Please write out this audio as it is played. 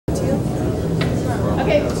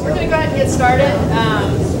Okay, so we're going to go ahead and get started.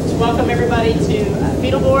 Welcome everybody to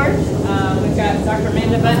Fetal Boards. We've got Dr.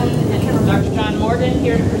 Amanda Bunton and Dr. John Morgan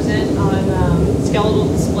here to present on skeletal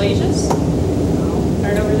dysplasias. I'll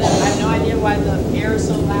turn it over to them. I have no idea why the air is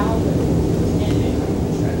so loud.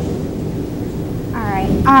 All right,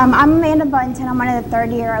 I'm Amanda Bunton. I'm one of the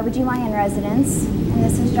third-year GYN Residents, and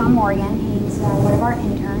this is John Morgan. He's one of our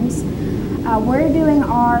interns. We're doing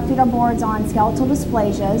our fetal boards on skeletal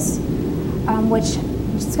dysplasias, which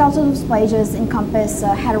skeletal dysplasias encompass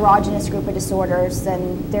a heterogeneous group of disorders,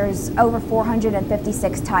 and there's over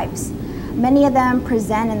 456 types. Many of them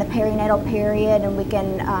present in the perinatal period, and we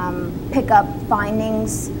can pick up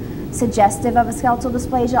findings suggestive of a skeletal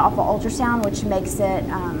dysplasia off of ultrasound, which makes it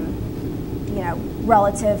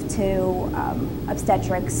relative to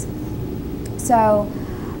obstetrics. So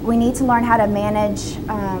we need to learn how to manage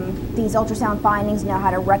these ultrasound findings, know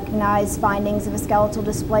how to recognize findings of a skeletal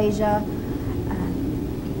dysplasia.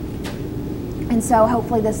 And so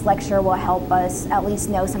hopefully this lecture will help us at least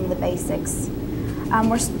know some of the basics.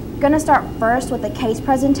 We're going to start first with a case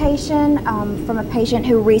presentation from a patient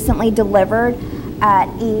who recently delivered at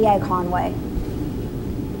EEA Conway.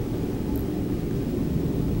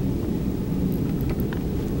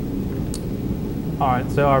 All right,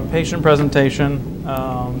 so our patient presentation,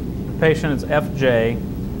 the patient is FJ.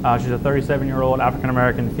 She's a 37-year-old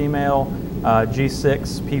African-American female,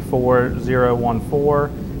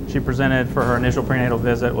 G6P4014. She presented for her initial prenatal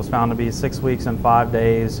visit, was found to be 6 weeks and 5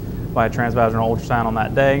 days by a transvaginal ultrasound on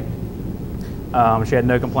that day. She had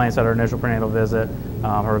no complaints at her initial prenatal visit.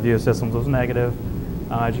 Her review of systems was negative.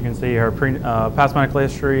 As you can see, her past medical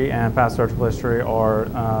history and past surgical history are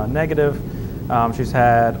negative. She's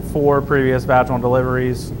had 4 previous vaginal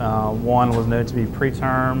deliveries. One was known to be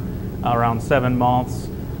preterm, around 7 months.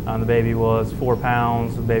 The baby was 4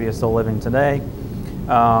 pounds. The baby is still living today.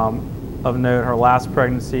 Of note, her last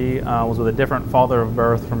pregnancy was with a different father of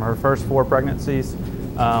birth from her first 4 pregnancies,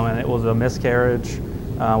 and it was a miscarriage.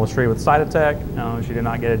 Was treated with Cytotec. She did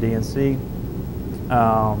not get a D&C.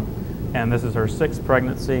 And this is her 6th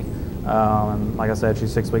pregnancy. And like I said,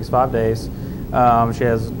 she's 6 weeks, 5 days. She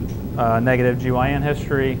has negative GYN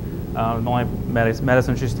history. The only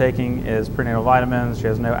medicine she's taking is prenatal vitamins. She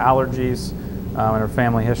has no allergies, and her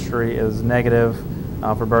family history is negative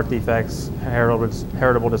for birth defects,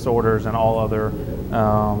 heritable disorders, and all other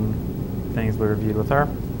things we reviewed with her.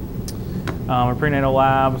 Her prenatal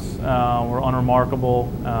labs were unremarkable,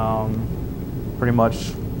 pretty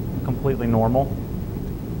much completely normal.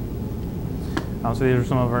 So these are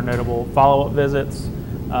some of her notable follow-up visits.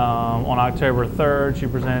 On October 3rd, she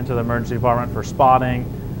presented to the emergency department for spotting.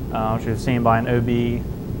 She was seen by an OB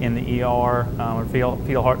in the ER. Her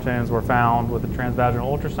fetal heart tones were found with a transvaginal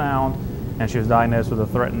ultrasound, and she was diagnosed with a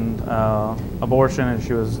threatened abortion, and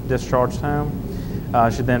she was discharged home.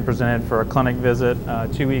 She then presented for a clinic visit.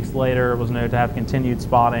 2 weeks later, was known to have continued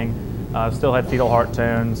spotting. Still had fetal heart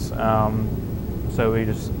tones, so we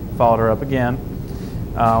just followed her up again.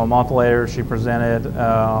 A month later, she presented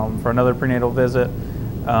for another prenatal visit.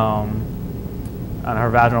 And her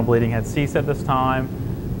vaginal bleeding had ceased at this time.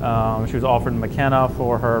 She was offered McKenna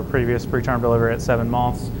for her previous preterm delivery at 7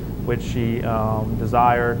 months, which she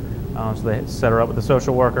desired. So they set her up with a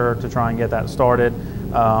social worker to try and get that started.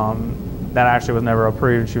 That actually was never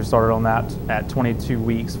approved. She was started on that at 22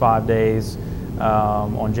 weeks, 5 days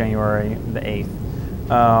on January the 8th.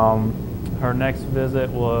 Her next visit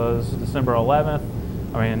was December 11th.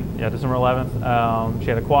 December 11th. She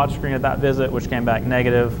had a quad screen at that visit, which came back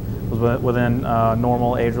negative, was within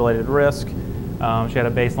normal age-related risk. She had a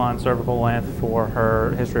baseline cervical length for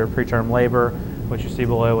her history of preterm labor, which you see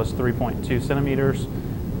below was 3.2 centimeters.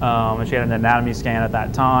 And she had an anatomy scan at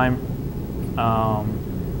that time.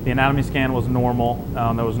 The anatomy scan was normal.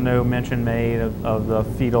 There was no mention made of the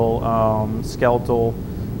fetal skeletal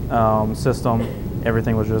system.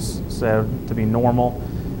 Everything was just said to be normal.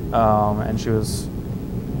 And she was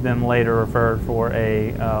then later referred for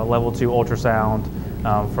a level 2 ultrasound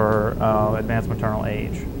for advanced maternal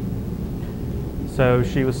age. So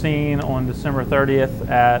she was seen on December 30th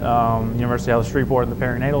at University Health Shreveport in the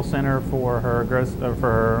perinatal center for her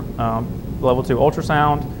level 2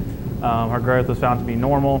 ultrasound. Her growth was found to be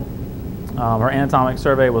normal. Her anatomic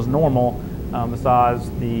survey was normal, besides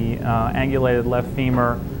the angulated left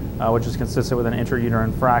femur, which is consistent with an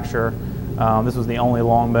intrauterine fracture. This was the only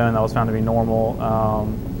long bone that was found to be normal.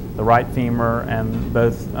 The right femur and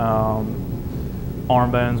both arm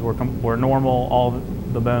bones were normal. All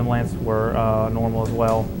the bone lengths were normal as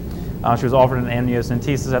well. She was offered an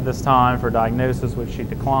amniocentesis at this time for diagnosis, which she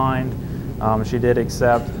declined. She did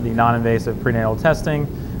accept the non-invasive prenatal testing,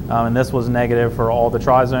 and this was negative for all the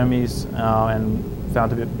trisomies and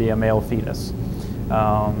found to be a male fetus.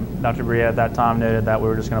 Dr. Bria at that time noted that we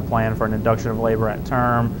were just going to plan for an induction of labor at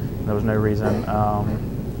term. There was no reason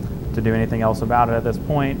to do anything else about it at this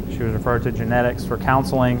point. She was referred to genetics for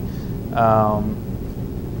counseling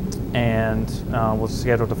and was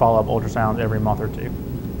scheduled to follow up ultrasound every month or 2.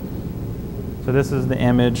 So this is the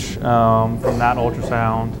image from that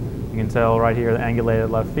ultrasound. You can tell right here the angulated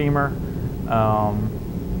left femur.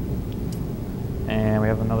 And we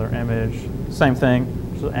have another image. Same thing,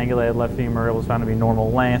 just an angulated left femur. It was found to be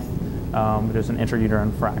normal length, but just an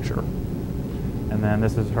intrauterine fracture. And then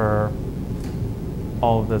this is her,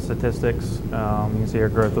 all of the statistics. You can see her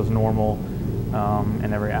growth was normal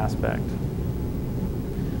in every aspect.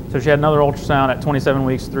 So she had another ultrasound at 27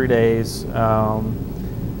 weeks, 3 days.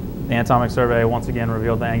 The anatomic survey once again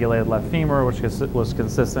revealed the angulated left femur, which was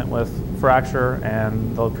consistent with fracture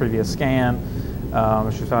and the previous scan.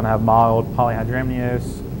 She was found to have mild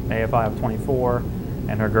polyhydramnios, AFI of 24,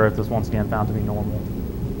 and her growth was once again found to be normal.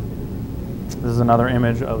 This is another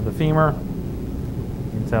image of the femur.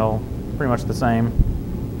 You can tell pretty much the same.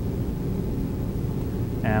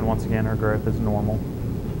 And once again, her growth is normal.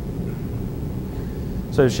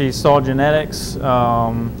 So she saw genetics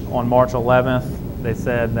on March 11th. They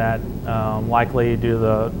said that likely due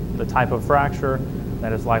to the type of fracture,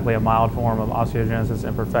 that is likely a mild form of osteogenesis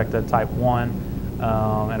imperfecta type 1.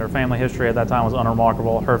 And her family history at that time was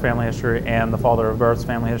unremarkable. Her family history and the father of birth's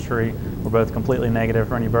family history were both completely negative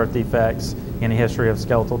for any birth defects, any history of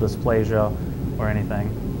skeletal dysplasia or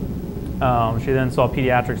anything. She then saw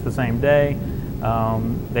pediatrics the same day.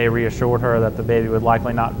 They reassured her that the baby would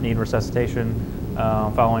likely not need resuscitation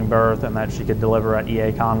following birth and that she could deliver at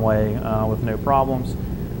EA Conway with no problems.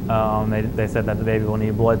 They said that the baby will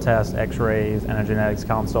need blood tests, x-rays, and a genetics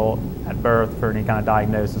consult at birth for any kind of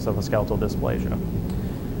diagnosis of a skeletal dysplasia.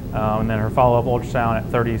 And then her follow-up ultrasound at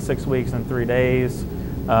 36 weeks and 3 days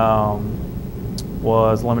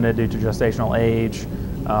was limited due to gestational age.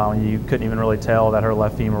 You couldn't even really tell that her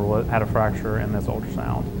left femur had a fracture in this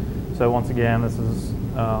ultrasound. So once again, this is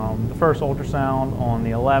the first ultrasound on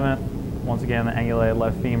the 11th. Once again, the angulated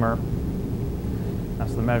left femur.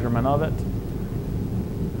 That's the measurement of it.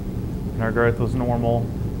 And her growth was normal,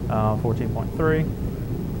 14.3.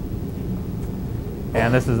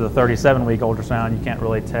 And this is the 37-week ultrasound. You can't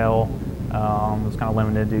really tell. It was kind of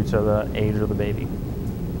limited due to the age of the baby.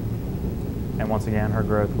 And once again, her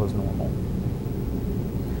growth was normal.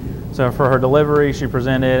 So for her delivery, she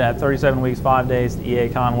presented at 37 weeks, 5 days to EA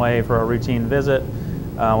Conway for a routine visit.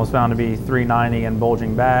 Was found to be 390 and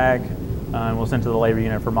bulging bag, and was sent to the labor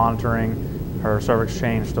unit for monitoring. Her cervix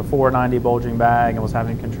changed to 490 bulging bag and was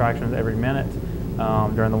having contractions every minute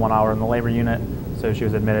during the 1 hour in the labor unit. So she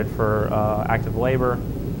was admitted for active labor.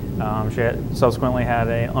 She subsequently had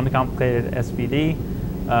an uncomplicated SVD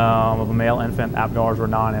of a male infant. Abdominals were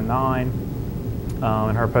 9 and 9.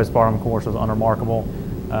 And her postpartum course was unremarkable.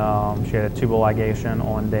 She had a tubal ligation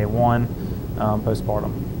on day 1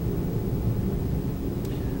 postpartum.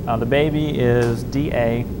 The baby is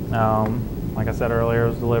DA. Like I said earlier, it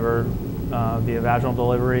was delivered via vaginal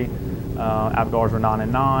delivery. Abdominals were 9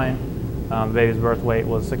 and 9. The baby's birth weight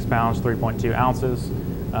was 6 pounds, 3.2 ounces.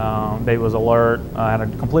 Baby was alert, had a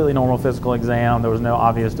completely normal physical exam. There was no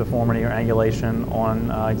obvious deformity or angulation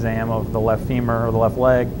on exam of the left femur or the left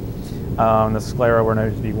leg. The sclera were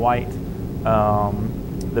noted to be white.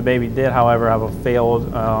 The baby did, however, have a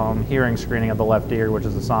failed hearing screening of the left ear, which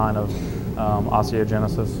is a sign of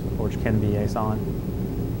osteogenesis, which can be a sign.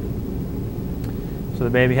 So the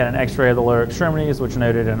baby had an x-ray of the lower extremities, which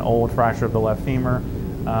noted an old fracture of the left femur.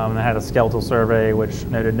 And it had a skeletal survey, which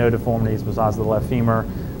noted no deformities besides the left femur,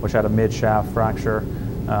 which had a mid-shaft fracture.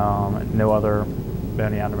 No other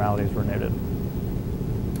bony abnormalities were noted.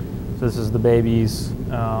 So this is the baby's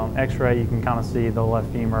x-ray. You can kind of see the left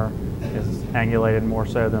femur is angulated more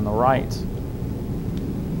so than the right.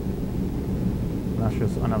 And that's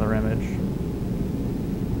just another image.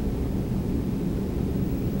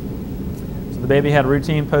 So the baby had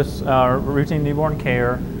routine newborn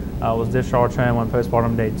care. Was discharged home on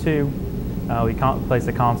postpartum day 2. We placed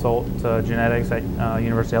a consult to genetics at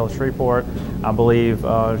University of Health Shreveport. I believe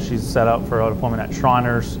she's set up for an appointment at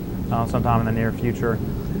Shriners sometime in the near future.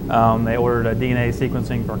 They ordered a DNA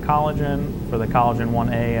sequencing for collagen, for the collagen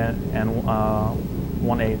 1A and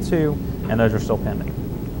 1A2, and those are still pending.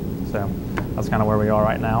 So that's kind of where we are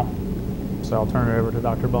right now. So I'll turn it over to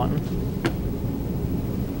Dr. Bunton.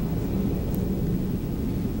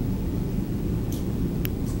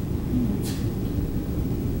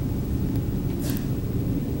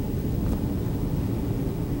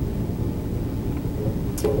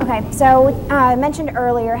 Okay, so I mentioned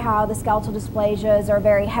earlier how the skeletal dysplasias are a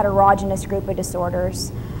very heterogeneous group of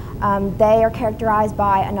disorders. They are characterized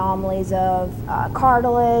by anomalies of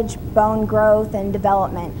cartilage, bone growth, and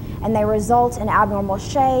development, and they result in abnormal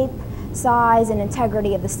shape, size, and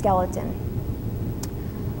integrity of the skeleton.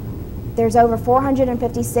 There's over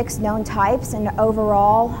 456 known types, and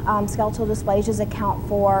overall, skeletal dysplasias account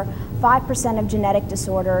for 5% of genetic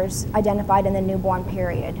disorders identified in the newborn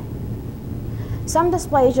period. Some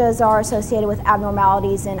dysplasias are associated with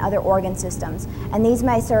abnormalities in other organ systems, and these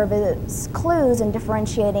may serve as clues in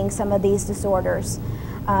differentiating some of these disorders.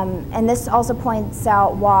 And this also points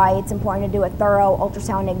out why it's important to do a thorough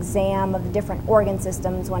ultrasound exam of the different organ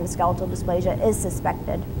systems when a skeletal dysplasia is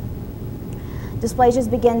suspected. Dysplasias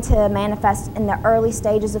begin to manifest in the early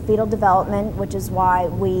stages of fetal development, which is why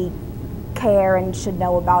we care and should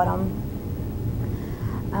know about them.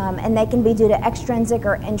 And they can be due to extrinsic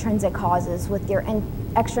or intrinsic causes, with your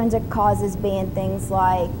extrinsic causes being things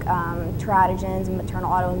like teratogens and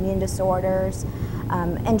maternal autoimmune disorders.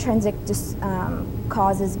 Intrinsic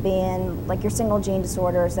causes being like your single gene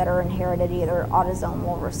disorders that are inherited either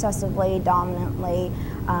autosomal recessively, dominantly,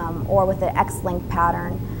 or with an X-linked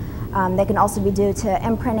pattern. They can also be due to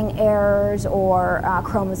imprinting errors or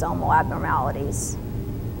chromosomal abnormalities.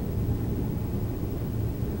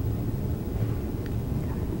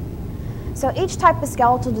 So each type of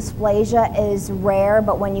skeletal dysplasia is rare,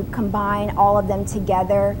 but when you combine all of them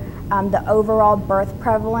together, the overall birth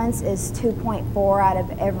prevalence is 2.4 out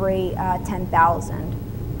of every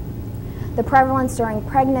 10,000. The prevalence during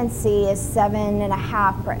pregnancy is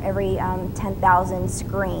 7.5 per every 10,000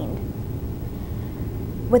 screened.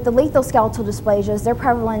 With the lethal skeletal dysplasias, their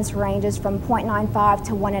prevalence ranges from 0.95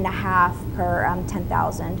 to 1.5 per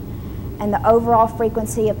 10,000. And the overall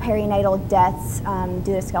frequency of perinatal deaths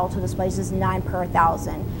due to skeletal dysplasias is 9 per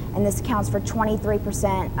 1,000. And this accounts for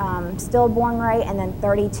 23% stillborn rate and then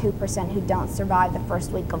 32% who don't survive the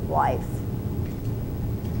first week of life.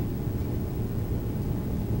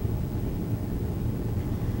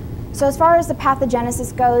 So as far as the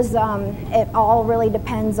pathogenesis goes, it all really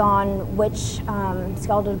depends on which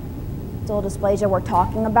skeletal dysplasia we're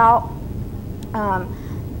talking about.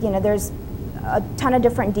 You know, there's a ton of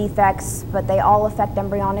different defects, but they all affect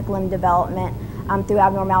embryonic limb development through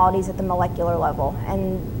abnormalities at the molecular level.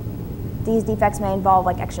 And these defects may involve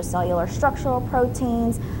like extracellular structural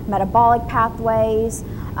proteins, metabolic pathways,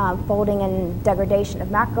 folding and degradation of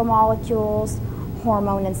macromolecules,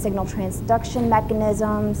 hormone and signal transduction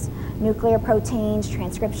mechanisms, nuclear proteins,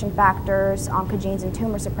 transcription factors, oncogenes and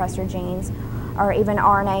tumor suppressor genes, or even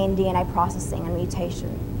RNA and DNA processing and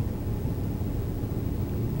mutation.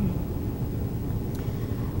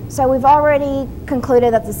 So we've already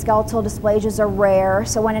concluded that the skeletal dysplasias are rare.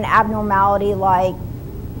 So when an abnormality like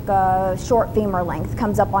short femur length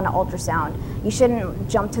comes up on an ultrasound, you shouldn't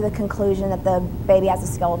jump to the conclusion that the baby has a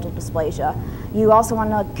skeletal dysplasia. You also want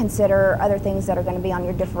to consider other things that are going to be on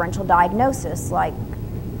your differential diagnosis, like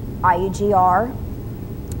IUGR,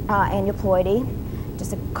 aneuploidy,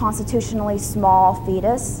 just a constitutionally small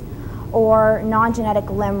fetus, or non-genetic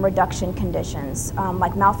limb reduction conditions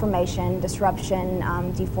like malformation, disruption,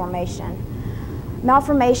 deformation.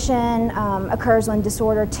 Malformation occurs when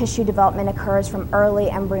disordered tissue development occurs from early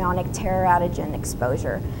embryonic teratogen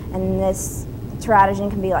exposure. And this teratogen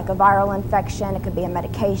can be like a viral infection, it could be a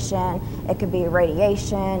medication, it could be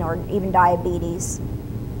radiation, or even diabetes.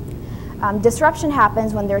 Disruption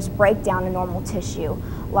happens when there's breakdown in normal tissue,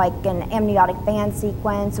 like an amniotic band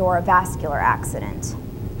sequence or a vascular accident.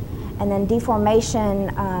 And then deformation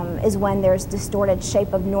is when there's distorted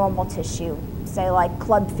shape of normal tissue, say like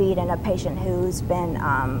club feet in a patient who's been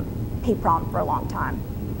PPROM for a long time.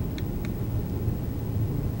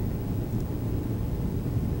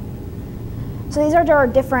 So these are our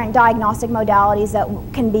different diagnostic modalities that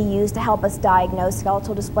can be used to help us diagnose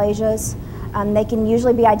skeletal dysplasias. They can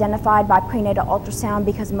usually be identified by prenatal ultrasound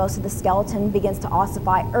because most of the skeleton begins to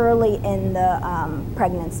ossify early in the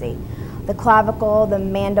pregnancy. The clavicle, the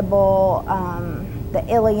mandible, the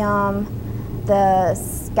ilium, the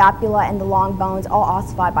scapula, and the long bones all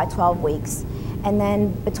ossify by 12 weeks. And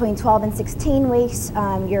then between 12 and 16 weeks,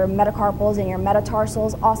 your metacarpals and your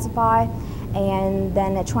metatarsals ossify. And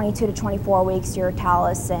then at 22 to 24 weeks, your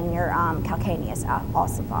talus and your calcaneus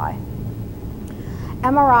ossify.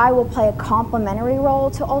 MRI will play a complementary role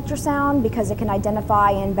to ultrasound because it can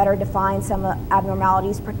identify and better define some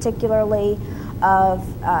abnormalities, particularly of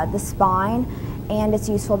the spine, and it's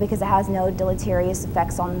useful because it has no deleterious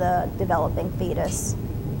effects on the developing fetus.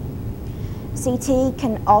 CT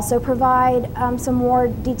can also provide some more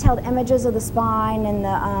detailed images of the spine and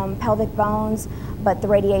the pelvic bones, but the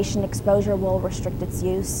radiation exposure will restrict its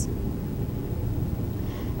use.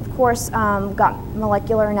 Of course, got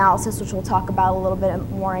molecular analysis, which we'll talk about a little bit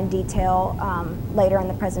more in detail later in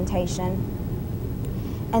the presentation.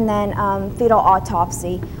 And then fetal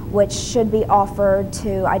autopsy, which should be offered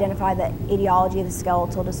to identify the etiology of the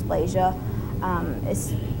skeletal dysplasia,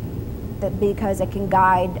 because it can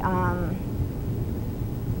guide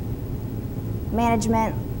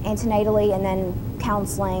management antenatally and then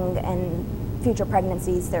counseling and future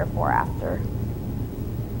pregnancies therefore after.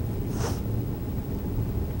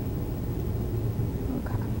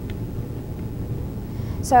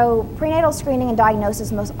 So prenatal screening and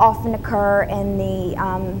diagnosis most often occur in the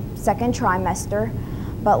second trimester,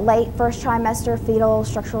 but late first trimester fetal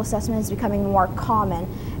structural assessment is becoming more common,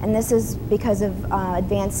 and this is because of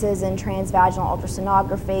advances in transvaginal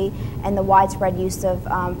ultrasonography and the widespread use of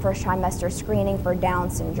first trimester screening for Down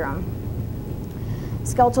syndrome.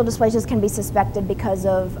 Skeletal dysplasias can be suspected because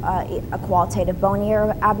of a qualitative bony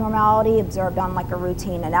abnormality observed on like a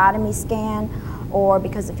routine anatomy scan, or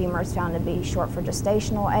because the femur is found to be short for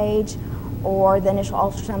gestational age, or the initial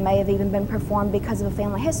ultrasound may have even been performed because of a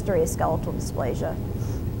family history of skeletal dysplasia.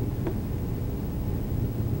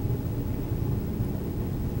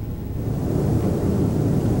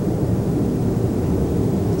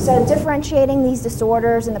 So differentiating these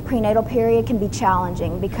disorders in the prenatal period can be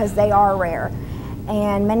challenging because they are rare,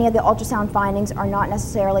 and many of the ultrasound findings are not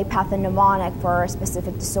necessarily pathognomonic for a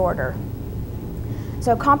specific disorder.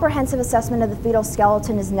 So a comprehensive assessment of the fetal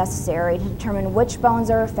skeleton is necessary to determine which bones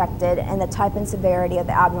are affected and the type and severity of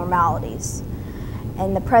the abnormalities.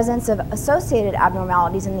 And the presence of associated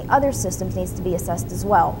abnormalities in the other systems needs to be assessed as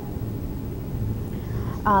well.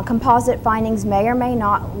 Composite findings may or may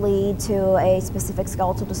not lead to a specific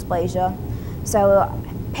skeletal dysplasia, so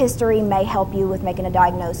history may help you with making a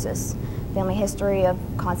diagnosis. Family history of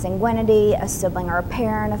consanguinity, a sibling or a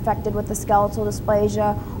parent affected with the skeletal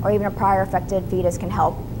dysplasia, or even a prior affected fetus can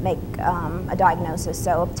help make a diagnosis.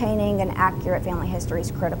 So obtaining an accurate family history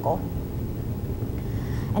is critical.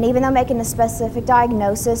 And even though making a specific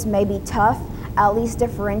diagnosis may be tough, at least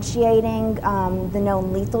differentiating the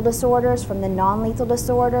known lethal disorders from the non-lethal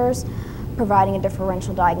disorders, providing a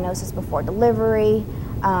differential diagnosis before delivery,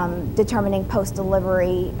 determining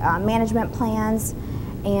post-delivery management plans,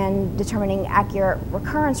 and determining accurate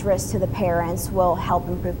recurrence risks to the parents will help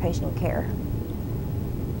improve patient care.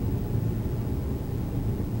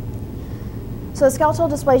 So the skeletal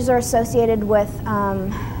dysplasias are associated with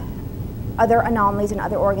other anomalies in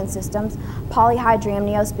other organ systems,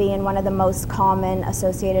 polyhydramnios being one of the most common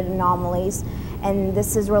associated anomalies, and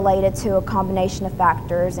this is related to a combination of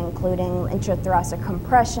factors including intrathoracic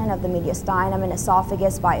compression of the mediastinum and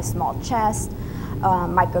esophagus by a small chest,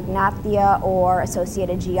 micrognathia, or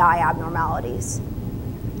associated GI abnormalities.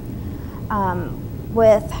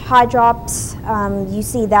 With hydrops, you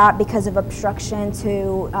see that because of obstruction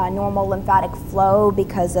to normal lymphatic flow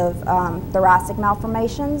because of thoracic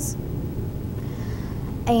malformations.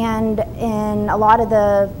 And in a lot of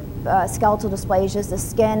the skeletal dysplasias, the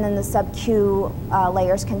skin and the sub-Q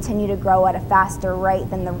layers continue to grow at a faster rate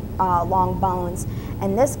than the long bones,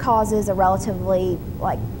 and this causes a relatively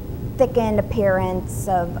thickened appearance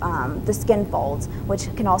of the skin folds,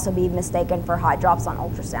 which can also be mistaken for hydrops on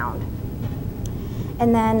ultrasound.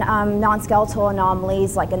 And then non-skeletal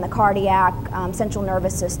anomalies like in the cardiac, central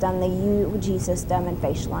nervous system, the UG system, and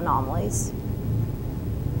facial anomalies.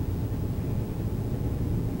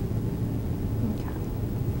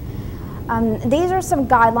 These are some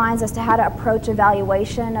guidelines as to how to approach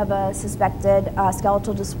evaluation of a suspected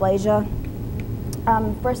skeletal dysplasia.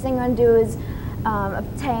 First thing I'm going to do is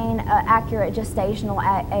obtain an accurate gestational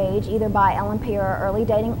age, either by LMP or early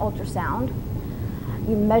dating ultrasound.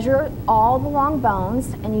 You measure all the long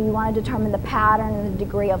bones, and you want to determine the pattern and the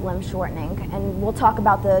degree of limb shortening. And we'll talk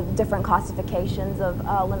about the different classifications of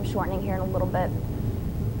limb shortening here in a little bit.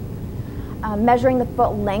 Measuring the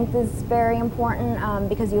foot length is very important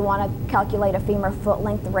because you want to calculate a femur-foot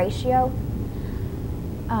length ratio.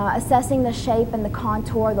 Assessing the shape and the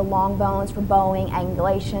contour of the long bones for bowing,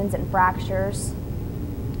 angulations, and fractures.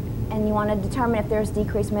 And you want to determine if there's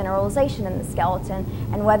decreased mineralization in the skeleton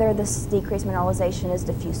and whether this decreased mineralization is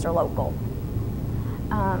diffuse or local.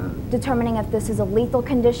 Determining if this is a lethal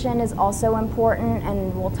condition is also important,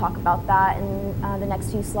 and we'll talk about that in the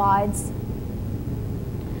next few slides.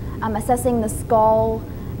 Assessing the skull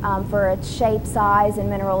for its shape, size, and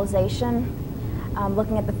mineralization.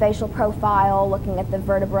 Looking at the facial profile, looking at the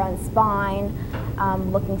vertebra and spine,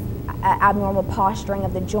 looking at abnormal posturing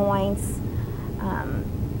of the joints,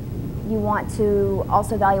 You want to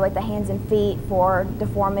also evaluate the hands and feet for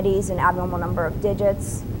deformities and abnormal number of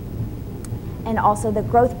digits, and also the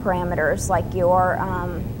growth parameters like your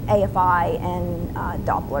AFI and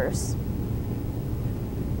Dopplers.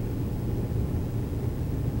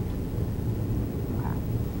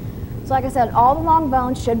 So like I said, all the long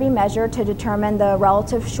bones should be measured to determine the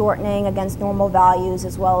relative shortening against normal values,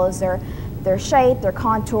 as well as their shape, their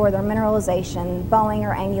contour, their mineralization, bowing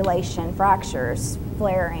or angulation, fractures,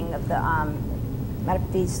 flaring of the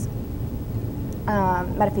metaphysis,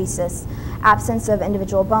 absence of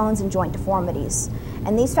individual bones, and joint deformities.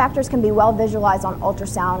 And these factors can be well visualized on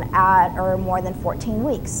ultrasound at or more than 14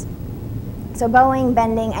 weeks. So bowing,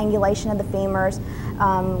 bending, angulation of the femurs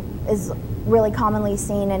is really commonly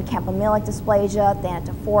seen in campomelic dysplasia,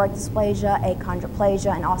 thanatophoric dysplasia,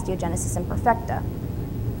 achondroplasia, and osteogenesis imperfecta.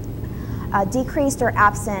 Decreased or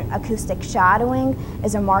absent acoustic shadowing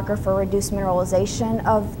is a marker for reduced mineralization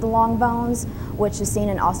of the long bones, which is seen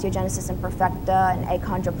in osteogenesis imperfecta and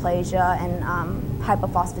achondroplasia and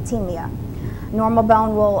hypophosphatemia. Normal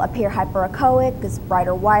bone will appear hyperechoic, is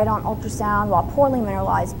brighter white on ultrasound, while poorly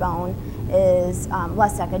mineralized bone is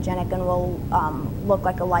less echogenic and will look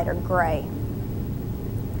like a lighter gray.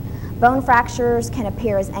 Bone fractures can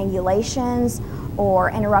appear as angulations or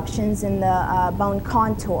interruptions in the bone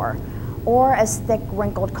contour, or as thick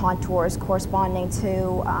wrinkled contours corresponding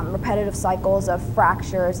to repetitive cycles of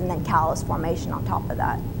fractures and then callus formation on top of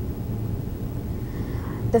that.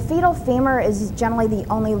 The fetal femur is generally the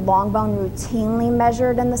only long bone routinely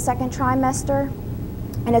measured in the second trimester,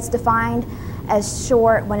 and it's defined as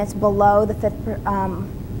short when it's below the fifth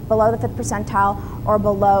percentile or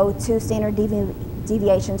below 2 standard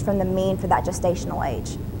deviations from the mean for that gestational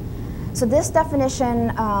age. So this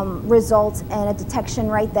definition results in a detection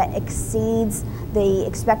rate that exceeds the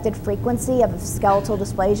expected frequency of skeletal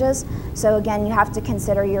dysplasias. So again, you have to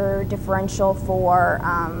consider your differential for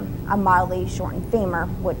a mildly shortened femur,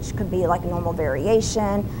 which could be like a normal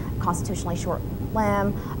variation, constitutionally short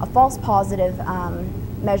limb, a false positive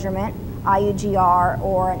measurement, IUGR,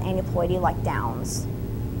 or an aneuploidy like Downs.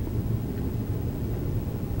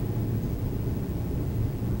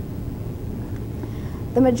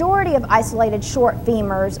 The majority of isolated short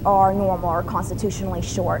femurs are normal or constitutionally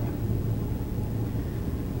short.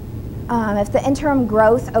 If the interim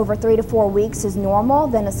growth over 3 to 4 weeks is normal,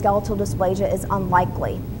 then a skeletal dysplasia is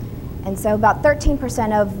unlikely. And so about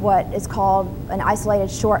 13% of what is called an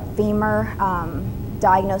isolated short femur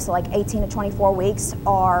diagnosed at like 18 to 24 weeks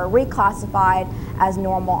are reclassified as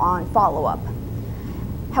normal on follow-up.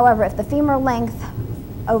 However, if the femur length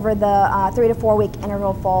over the 3 to 4 week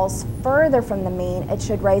interval falls further from the mean, it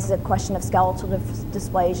should raise the question of skeletal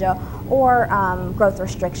dysplasia or growth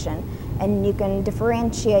restriction. And you can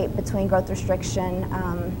differentiate between growth restriction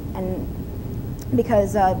and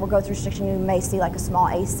because with growth restriction you may see like a small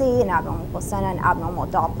AC, an abnormal placenta, and abnormal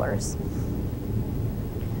Dopplers.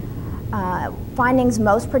 Findings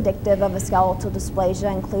most predictive of a skeletal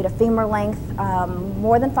dysplasia include a femur length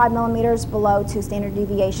more than 5 millimeters below 2 standard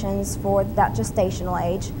deviations for that gestational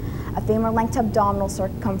age, a femur length to abdominal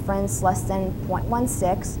circumference less than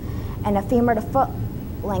 0.16, and a femur to foot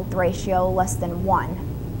length ratio less than 1.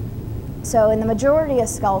 So in the majority of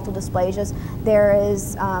skeletal dysplasias, there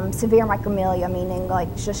is severe micromelia, meaning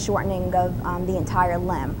like just shortening of the entire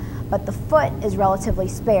limb, but the foot is relatively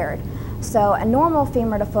spared. So a normal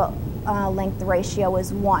femur to foot length ratio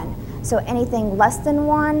is 1. So anything less than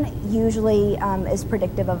 1 usually is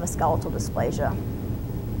predictive of a skeletal dysplasia.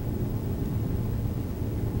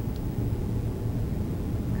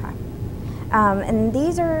 Okay. And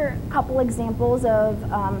these are a couple examples of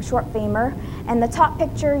short femur. In the top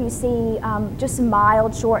picture you see just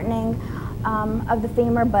mild shortening of the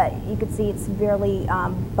femur, but you can see it's severely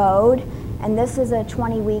bowed. And this is a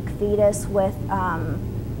 20-week fetus with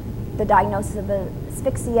the diagnosis of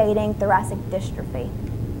asphyxiating thoracic dystrophy.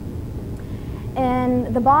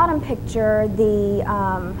 In the bottom picture, the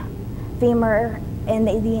femur and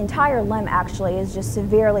the entire limb actually is just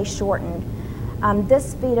severely shortened.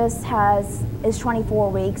 This fetus is 24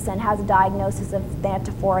 weeks and has a diagnosis of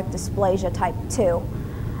thanatophoric dysplasia type 2.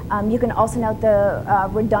 You can also note the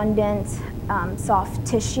redundant soft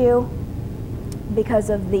tissue because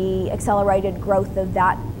of the accelerated growth of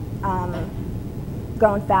that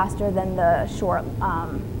grown faster than the short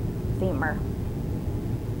femur.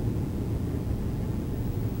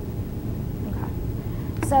 Okay.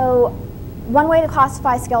 So one way to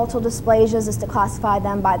classify skeletal dysplasias is to classify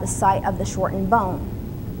them by the site of the shortened bone.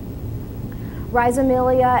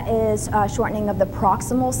 Rhizomelia is shortening of the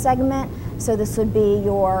proximal segment, so this would be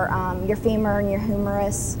your femur and your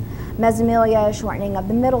humerus. Mesomelia is shortening of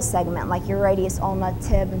the middle segment, like your radius, ulna,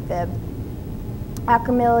 tib, and fib.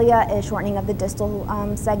 Acromelia is shortening of the distal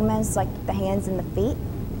segments, like the hands and the feet.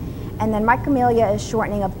 And then micromelia is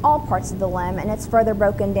shortening of all parts of the limb, and it's further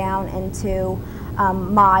broken down into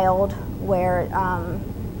mild, where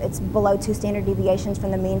it's below 2 standard deviations from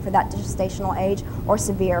the mean for that gestational age, or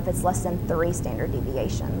severe if it's less than 3 standard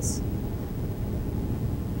deviations.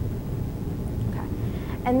 Okay.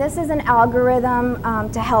 And this is an algorithm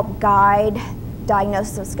to help guide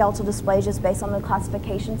diagnosis of skeletal dysplasias based on the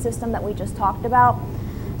classification system that we just talked about.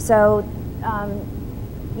 So,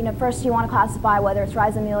 you know, first you want to classify whether it's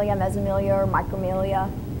rhizomelia, mesomelia, or micromelia.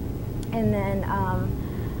 And then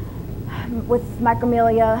with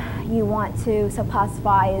micromelia, you want to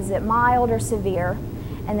subclassify, is it mild or severe?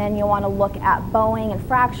 And then you'll want to look at bowing and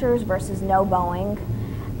fractures versus no bowing,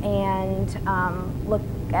 and look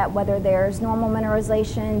at whether there's normal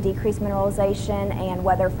mineralization, decreased mineralization, and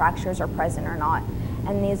whether fractures are present or not.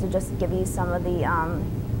 And these will just give you some of the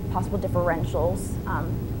possible differentials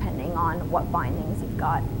depending on what findings you've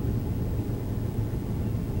got.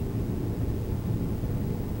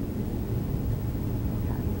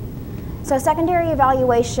 So secondary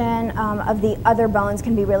evaluation of the other bones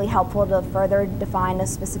can be really helpful to further define a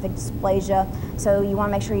specific dysplasia. So you want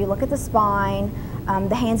to make sure you look at the spine,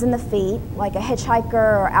 the hands and the feet, like a hitchhiker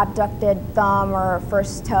or abducted thumb or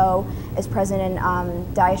first toe is present in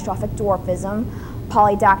diastrophic dwarfism.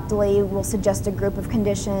 Polydactyly will suggest a group of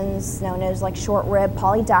conditions known as like short rib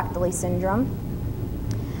polydactyly syndrome.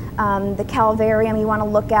 The calvarium you want to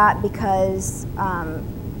look at because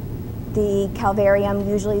the calvarium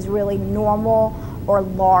usually is really normal or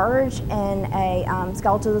large in a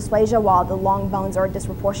skeletal dysplasia, while the long bones are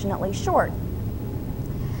disproportionately short.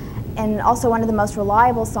 And also one of the most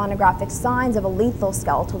reliable sonographic signs of a lethal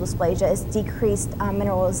skeletal dysplasia is decreased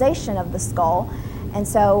mineralization of the skull. And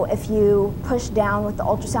so if you push down with the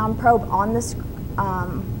ultrasound probe on the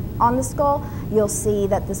skull, you'll see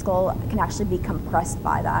that the skull can actually be compressed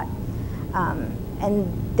by that.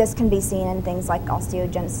 And this can be seen in things like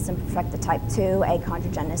osteogenesis imperfecta type 2,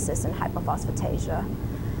 achondrogenesis, and hypophosphatasia.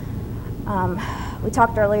 We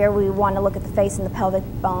talked earlier, we want to look at the face and the pelvic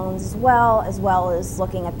bones as well as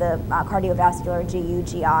looking at the cardiovascular, GU,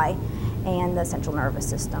 GI, and the central nervous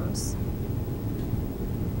systems.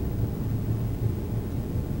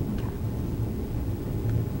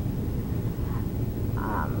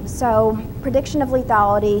 So prediction of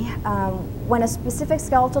lethality, when a specific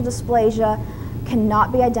skeletal dysplasia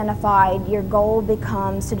cannot be identified, your goal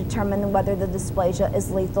becomes to determine whether the dysplasia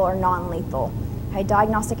is lethal or non-lethal. Okay,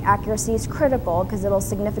 diagnostic accuracy is critical because it'll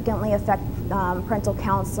significantly affect parental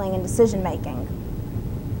counseling and decision making.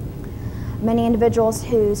 Many individuals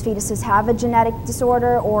whose fetuses have a genetic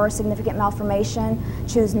disorder or significant malformation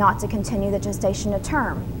choose not to continue the gestation to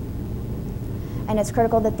term. And it's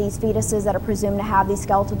critical that these fetuses that are presumed to have these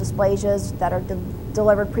skeletal dysplasias that are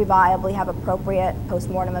delivered previably have appropriate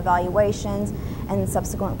postmortem evaluations and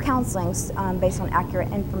subsequent counselings based on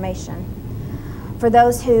accurate information. For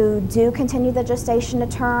those who do continue the gestation to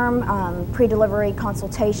term, pre-delivery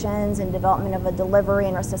consultations and development of a delivery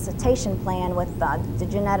and resuscitation plan with the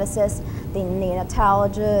geneticist, the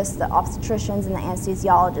neonatologist, the obstetricians, and the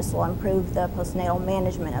anesthesiologist will improve the postnatal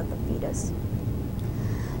management of the fetus.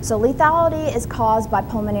 So lethality is caused by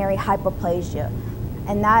pulmonary hypoplasia,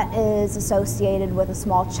 and that is associated with a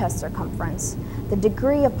small chest circumference. The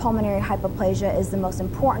degree of pulmonary hypoplasia is the most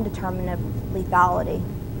important determinant of lethality.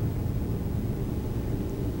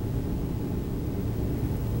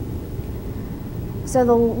 So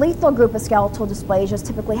the lethal group of skeletal dysplasias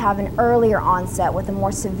typically have an earlier onset with a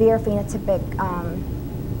more severe phenotypic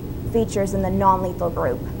features than the non-lethal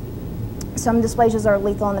group. Some dysplasias are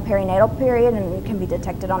lethal in the perinatal period and can be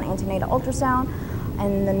detected on antenatal ultrasound,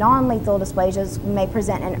 and the non-lethal dysplasias may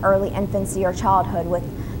present in early infancy or childhood with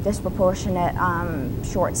disproportionate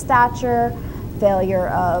short stature, failure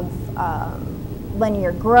of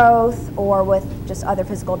linear growth, or with just other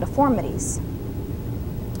physical deformities.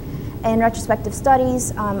 In retrospective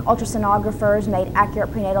studies, ultrasonographers made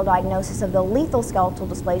accurate prenatal diagnosis of the lethal skeletal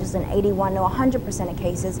dysplasias in 81 to 100% of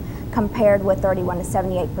cases, compared with 31 to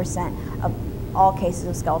 78% of all cases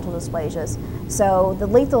of skeletal dysplasias. So the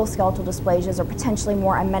lethal skeletal dysplasias are potentially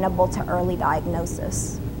more amenable to early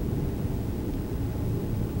diagnosis.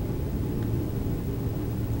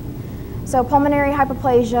 So pulmonary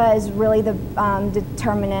hypoplasia is really the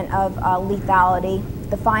determinant of lethality.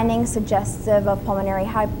 The findings suggestive of pulmonary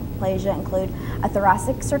hypoplasia include a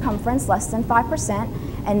thoracic circumference less than 5%,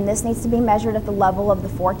 and this needs to be measured at the level of the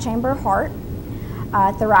four-chamber heart,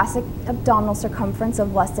 thoracic abdominal circumference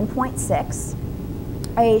of less than 0.6,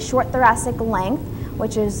 a short thoracic length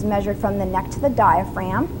which is measured from the neck to the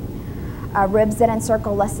diaphragm, ribs that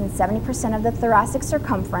encircle less than 70% of the thoracic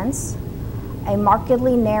circumference, a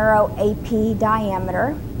markedly narrow AP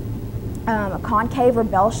diameter, a concave or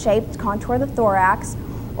bell-shaped contour of the thorax,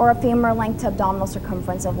 or a femur length to abdominal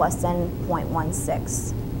circumference of less than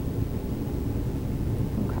 0.16.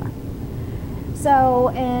 Okay. So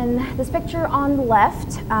in this picture on the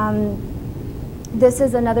left, this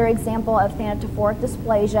is another example of thanatophoric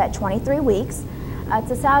dysplasia at 23 weeks.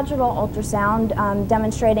 It's a sagittal ultrasound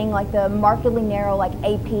demonstrating like the markedly narrow like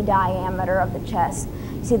AP diameter of the chest.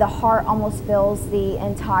 You see the heart almost fills the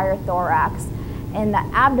entire thorax, and the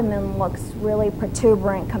abdomen looks really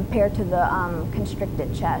protuberant compared to the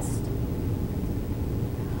constricted chest.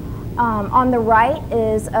 On the right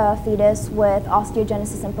is a fetus with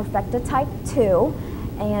osteogenesis imperfecta type 2,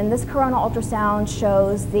 and this coronal ultrasound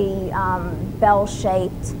shows the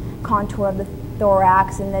bell-shaped contour of the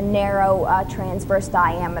thorax and the narrow transverse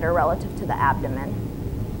diameter relative to the abdomen.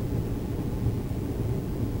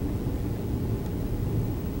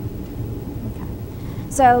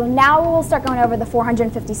 So now we'll start going over the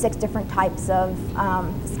 456 different types of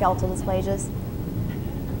skeletal dysplasias.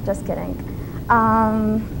 Just kidding.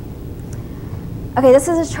 Okay, this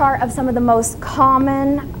is a chart of some of the most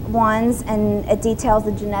common ones, and it details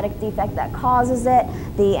the genetic defect that causes it,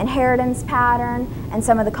 the inheritance pattern, and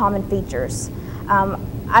some of the common features.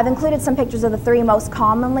 I've included some pictures of the 3 most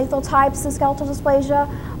common lethal types of skeletal dysplasia,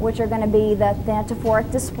 which are going to be the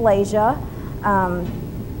thanatophoric dysplasia,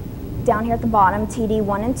 down here at the bottom,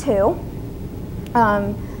 TD1 and 2.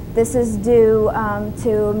 This is due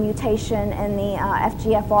to a mutation in the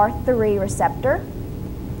FGFR3 receptor.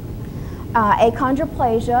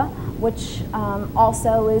 Achondroplasia, which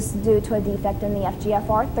also is due to a defect in the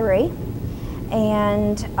FGFR3.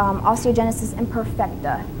 And osteogenesis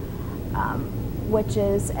imperfecta, which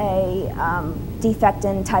is a defect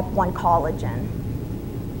in type 1 collagen.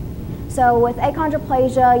 So with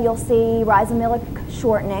achondroplasia, you'll see rhizomelic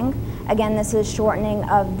shortening. Again, this is shortening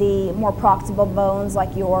of the more proximal bones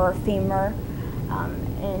like your femur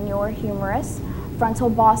and your humerus. Frontal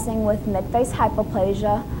bossing with midface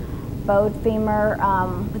hypoplasia, bowed femur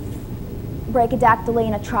with brachydactyly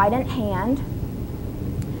and a trident hand.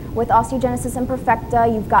 With osteogenesis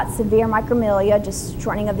imperfecta, you've got severe micromelia, just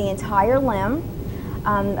shortening of the entire limb,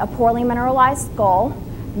 a poorly mineralized skull,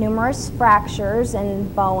 numerous fractures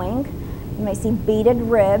and bowing. You may see beaded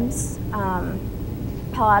ribs,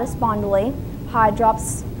 palatus spondyli,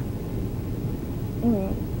 hydrops,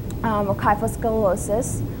 or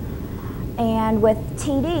kyphoscoliosis. And with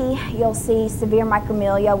TD, you'll see severe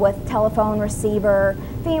micromelia with telephone receiver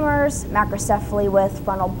femurs, macrocephaly with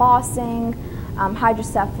frontal bossing,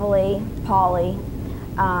 hydrocephaly, poly,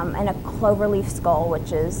 and a cloverleaf skull,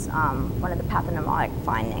 which is one of the pathognomonic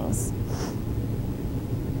findings.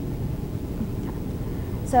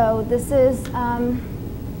 So this is an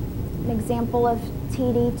example of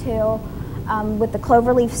TD2 with the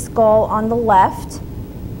cloverleaf skull on the left.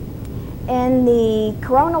 In the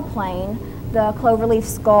coronal plane, the cloverleaf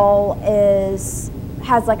skull has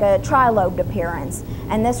like a trilobed appearance,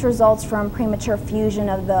 and this results from premature fusion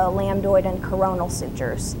of the lambdoid and coronal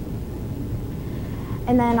sutures.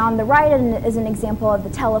 And then on the right is an example of the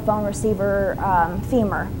telephone receiver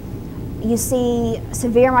femur. You see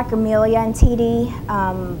severe micromelia in TD,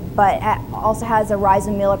 but it also has a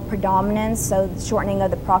rhizomelic predominance, so shortening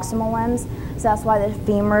of the proximal limbs. So that's why the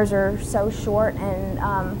femurs are so short in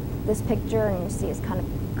this picture, and you see it's kind of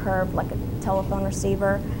curved like a telephone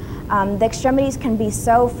receiver. The extremities can be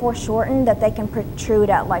so foreshortened that they can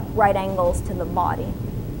protrude at like right angles to the body.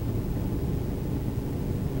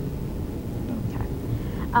 Okay.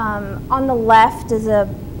 On the left is a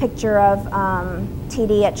picture of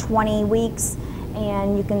TD at 20 weeks,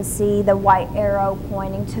 and you can see the white arrow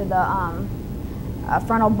pointing to the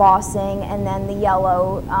frontal bossing, and then the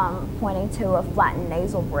yellow pointing to a flattened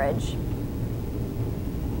nasal bridge.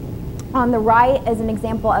 On the right is an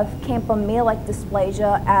example of campomelic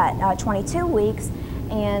dysplasia at 22 weeks,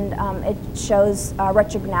 and it shows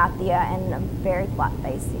retrognathia and very flat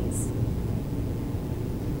facies.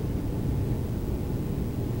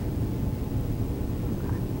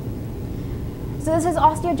 So this is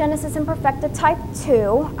osteogenesis imperfecta type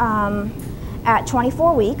 2 at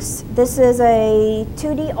 24 weeks. This is a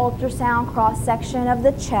 2D ultrasound cross-section of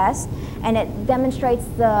the chest, and it demonstrates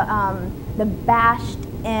the bashed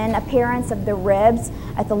in appearance of the ribs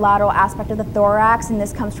at the lateral aspect of the thorax, and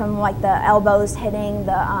this comes from like the elbows hitting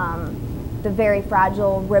the very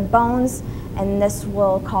fragile rib bones, and this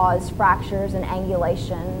will cause fractures and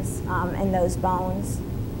angulations in those bones.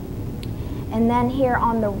 And then here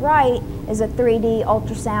on the right is a 3D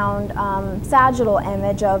ultrasound sagittal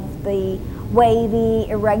image of the wavy,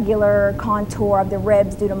 irregular contour of the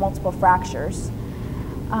ribs due to multiple fractures.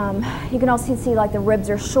 You can also see like the ribs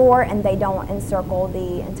are short and they don't encircle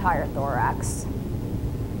the entire thorax,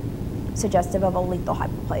 suggestive of a lethal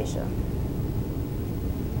hypoplasia.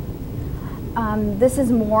 This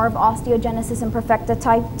is more of osteogenesis imperfecta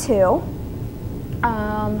type 2.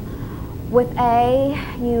 With A,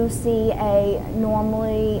 you see a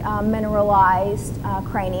normally mineralized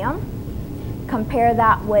cranium. Compare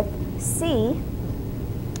that with C,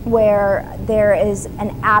 where there is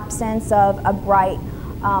an absence of a bright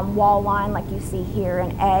wall line like you see here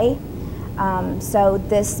in A. So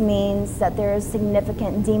this means that there is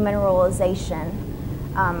significant demineralization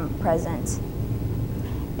present.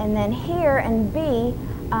 And then here in B,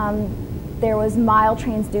 there was mild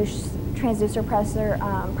transducer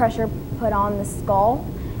pressure put on the skull,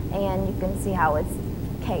 and you can see how it's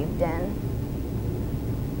caved in.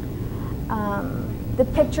 The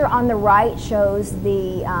picture on the right shows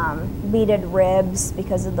the beaded ribs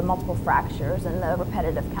because of the multiple fractures and the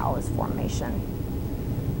repetitive callus formation.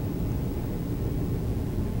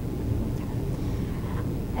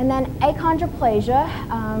 And then achondroplasia.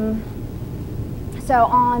 So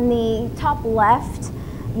on the top left,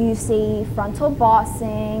 you see frontal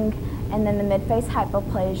bossing and then the midface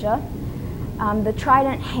hypoplasia. The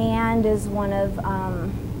trident hand is one of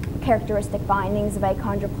characteristic findings of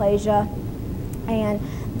achondroplasia. And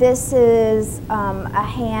this is a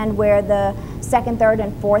hand where the second, third,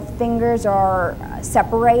 and fourth fingers are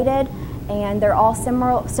separated, and they're all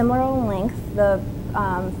similar in length. The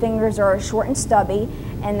fingers are short and stubby,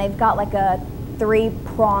 and they've got like a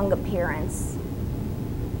three-prong appearance.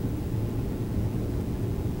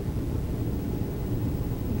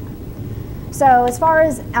 So as far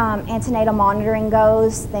as antenatal monitoring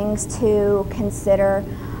goes, things to consider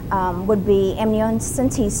would be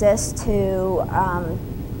amniocentesis to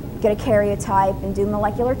get a karyotype and do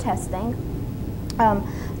molecular testing,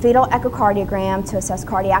 fetal echocardiogram to assess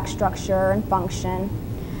cardiac structure and function,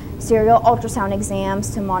 serial ultrasound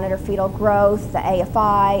exams to monitor fetal growth, the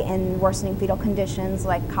AFI, and worsening fetal conditions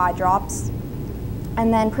like eye drops,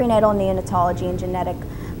 and then prenatal neonatology and genetic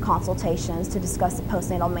consultations to discuss the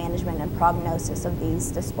postnatal management and prognosis of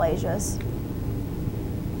these dysplasias.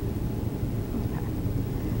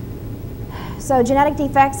 So genetic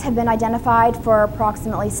defects have been identified for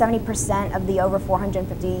approximately 70% of the over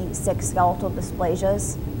 456 skeletal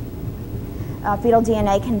dysplasias. Fetal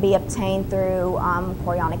DNA can be obtained through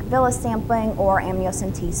chorionic villus sampling or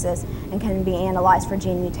amniocentesis and can be analyzed for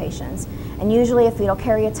gene mutations. And usually a fetal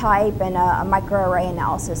karyotype and a microarray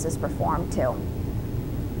analysis is performed too.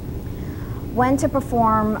 When to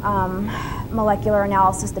perform molecular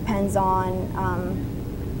analysis depends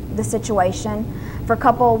on the situation. For a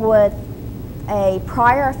couple with a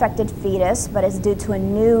prior affected fetus, but is due to a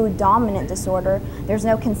new dominant disorder, there's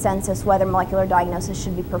no consensus whether molecular diagnosis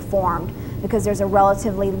should be performed because there's a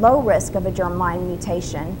relatively low risk of a germline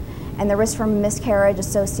mutation, and the risk for miscarriage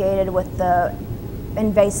associated with the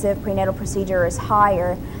invasive prenatal procedure is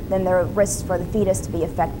higher than the risk for the fetus to be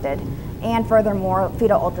affected. And furthermore,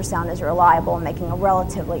 fetal ultrasound is reliable in making a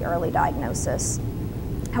relatively early diagnosis.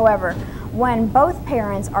 However, when both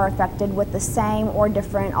parents are affected with the same or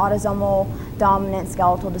different autosomal dominant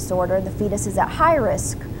skeletal disorder, the fetus is at high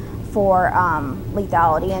risk for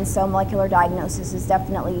lethality, and so molecular diagnosis is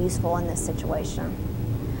definitely useful in this situation.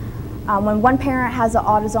 When one parent has an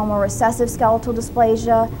autosomal recessive skeletal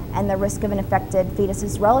dysplasia and the risk of an affected fetus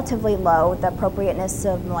is relatively low, the appropriateness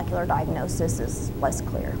of molecular diagnosis is less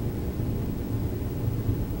clear.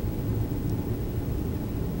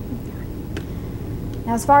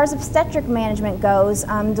 Now, as far as obstetric management goes,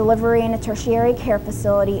 delivery in a tertiary care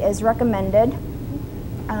facility is recommended.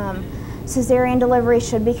 Cesarean delivery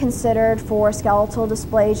should be considered for skeletal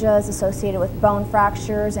dysplasias associated with bone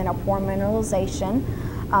fractures and a poor mineralization.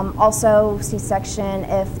 Also, C-section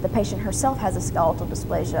if the patient herself has a skeletal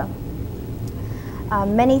dysplasia.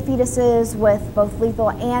 Many fetuses with both lethal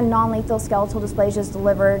and non-lethal skeletal dysplasias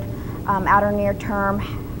delivered at or near term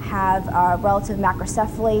have relative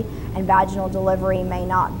macrocephaly, and vaginal delivery may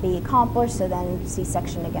not be accomplished, so then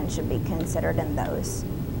C-section again should be considered in those.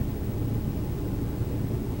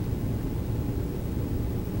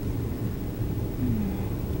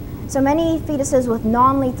 So many fetuses with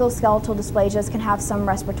non-lethal skeletal dysplasias can have some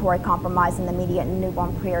respiratory compromise in the immediate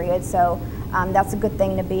newborn period, so that's a good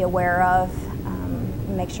thing to be aware of.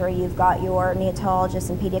 Make sure you've got your neonatologists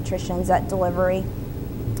and pediatricians at delivery.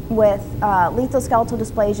 With lethal skeletal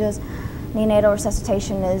dysplasias, neonatal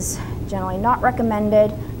resuscitation is generally not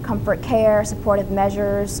recommended. comfort care, supportive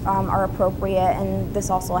measures are appropriate, and this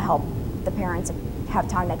also helps the parents have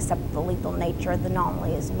time to accept the lethal nature of the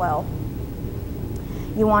anomaly as well.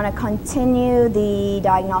 You want to continue the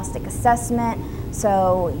diagnostic assessment,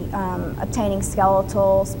 so obtaining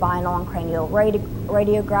skeletal, spinal, and cranial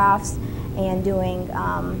radiographs, and doing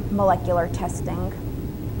molecular testing.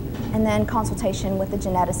 And then consultation with the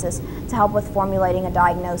geneticist to help with formulating a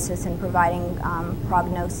diagnosis and providing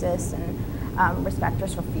prognosis and risk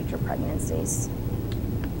factors for future pregnancies.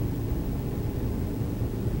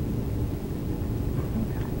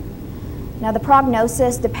 Now, the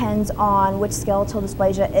prognosis depends on which skeletal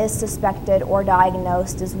dysplasia is suspected or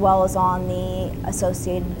diagnosed, as well as on the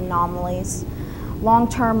associated anomalies.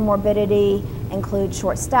 Long-term morbidity includes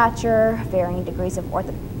short stature, varying degrees of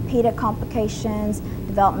orthopedic complications,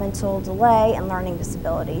 developmental delay, and learning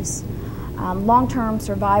disabilities. Long-term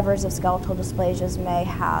survivors of skeletal dysplasias may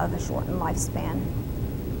have a shortened lifespan.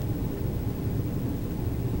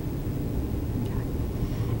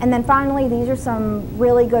 And then finally, these are some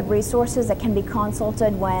really good resources that can be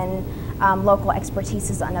consulted when local expertise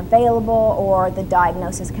is unavailable or the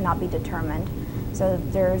diagnosis cannot be determined. So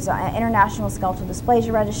there's an International Skeletal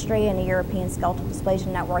Dysplasia Registry and a European Skeletal Dysplasia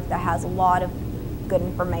Network that has a lot of good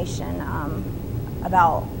information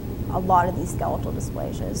about a lot of these skeletal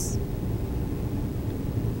dysplasias.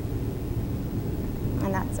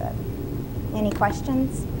 And that's it. Any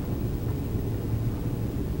questions?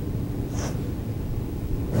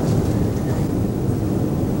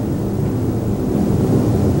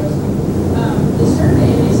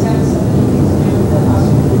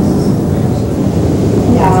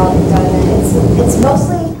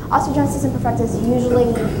 Osteogenesis imperfecta is usually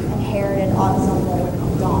inherited autosomal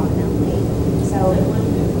dominantly. So,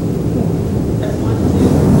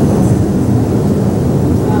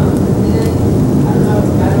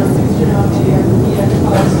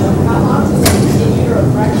 how long is it in utero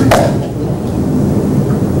fracture?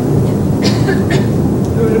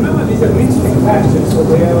 Remember, these are menstrual fractures, so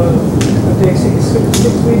they take 6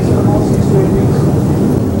 weeks or more, 6 to 8 weeks.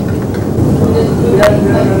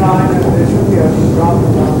 There should be a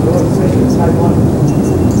problem down below, especially inside one.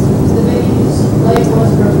 The baby's leg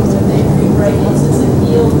was broken, but they re-break it since it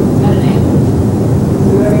healed at an ankle.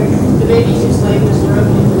 The baby's leg was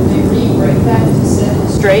broken, but they re-break that to set it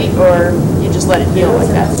straight, or you just let it heal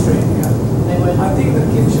like that? Straight, yeah. I think the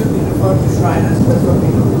kid should be referred to Shriners, that's what we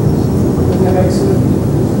know. They have excellent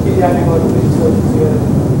pediatric orthopedic surgeons here.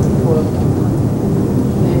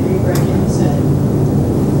 They re-break it and set it.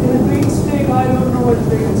 In a green steak, I don't know whether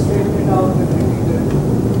they can straighten it out with repeated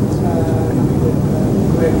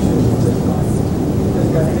corrections. Just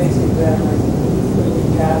got basic there, like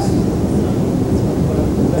putting cast. One of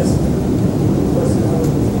the best personal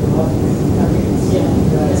hospitals. I mean,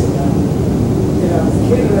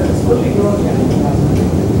 kid that is fully grown can be cast.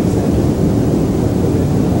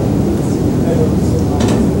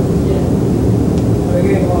 But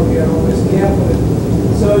again, we are always careful with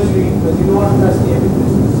surgery because you don't want to touch the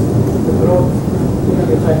epithesis. The growth will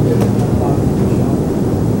be affected about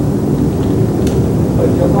but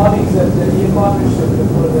your colleagues at the partnership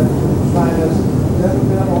before the Shriners,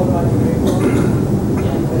 they're a whole lot of great work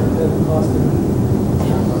and the cost of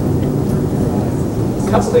A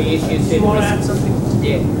couple of issues. You want to add something?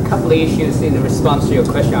 Yeah, a couple of issues in response to your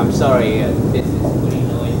question. I'm sorry, this is pretty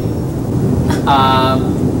noisy.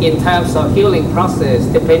 In terms of healing process,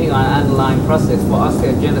 depending on underlying process for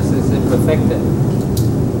osteogenesis imperfecta,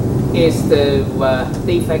 is the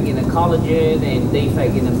defect in the collagen and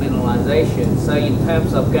defect in the mineralization. So in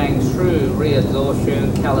terms of going through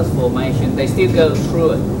reabsorption, callus formation, they still go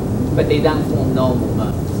through it, but they don't form normal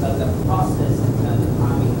bone. So the process in terms of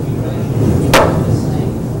primary duration is the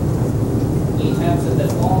same. In terms of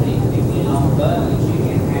deformity, particularly on bones, you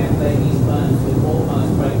can have babies' bones with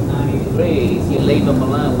almost break 90 degrees. You leave them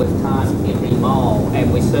alone with time in remole, and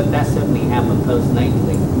that certainly happened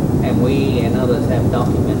postnatally. And we and others have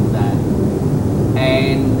documented that.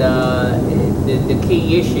 And the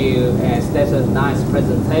key issue, as there's a nice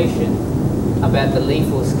presentation about the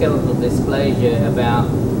lethal skeletal dysplasia, about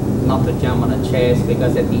not to jump on a chest,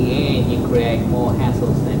 because at the end you create more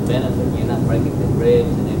hassles than benefit. You're not breaking the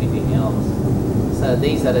ribs and everything else. So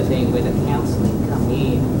these are the things where the counseling come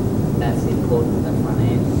in. That's important at the front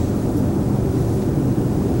end.